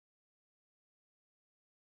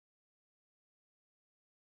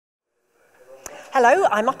Hello,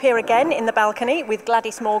 I'm up here again in the balcony with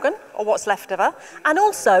Gladys Morgan, or what's left of her, and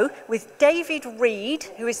also with David Reed,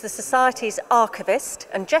 who is the Society's archivist,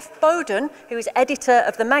 and Geoff Bowden, who is editor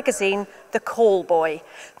of the magazine The Call Boy.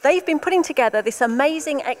 They've been putting together this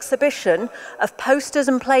amazing exhibition of posters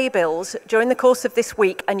and playbills during the course of this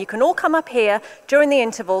week, and you can all come up here during the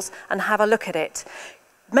intervals and have a look at it.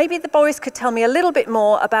 Maybe the boys could tell me a little bit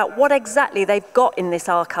more about what exactly they've got in this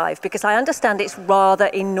archive, because I understand it's rather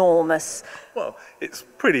enormous. Well, it's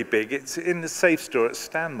pretty big. It's in the safe store at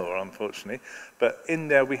Stanmore, unfortunately. But in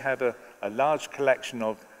there we have a large collection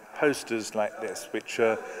of posters like this, which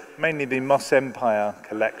are mainly the Moss Empire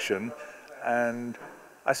collection. And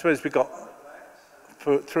I suppose we got,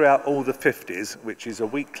 throughout all the 50s, which is a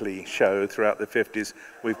weekly show throughout the 50s,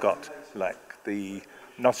 we've got like the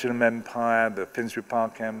Nottingham Empire, the Finsbury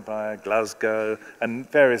Park Empire, Glasgow, and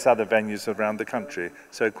various other venues around the country.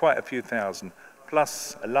 So quite a few thousand,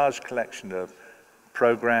 plus a large collection of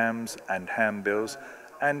programs and handbills,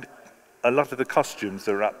 and a lot of the costumes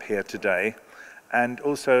that are up here today, and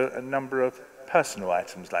also a number of personal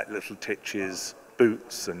items like little titches,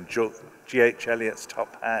 boots, and G.H. Eliot's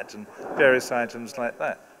top hat, and various items like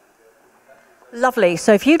that. Lovely.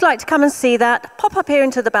 So if you'd like to come and see that, pop up here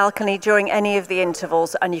into the balcony during any of the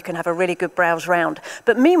intervals and you can have a really good browse round.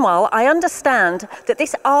 But meanwhile, I understand that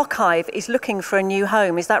this archive is looking for a new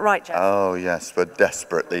home. Is that right, Geoff? Oh, yes. We're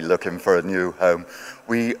desperately looking for a new home.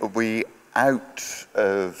 We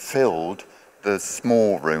filled the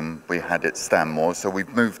small room we had at Stanmore, so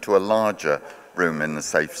we've moved to a larger room in the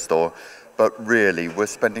safe store. But really, we're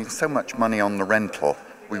spending so much money on the rental,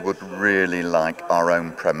 we would really like our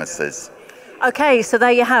own premises. Okay, so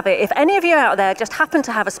there you have it. If any of you out there just happen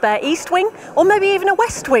to have a spare east wing, or maybe even a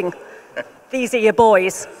west wing, these are your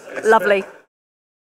boys. Lovely.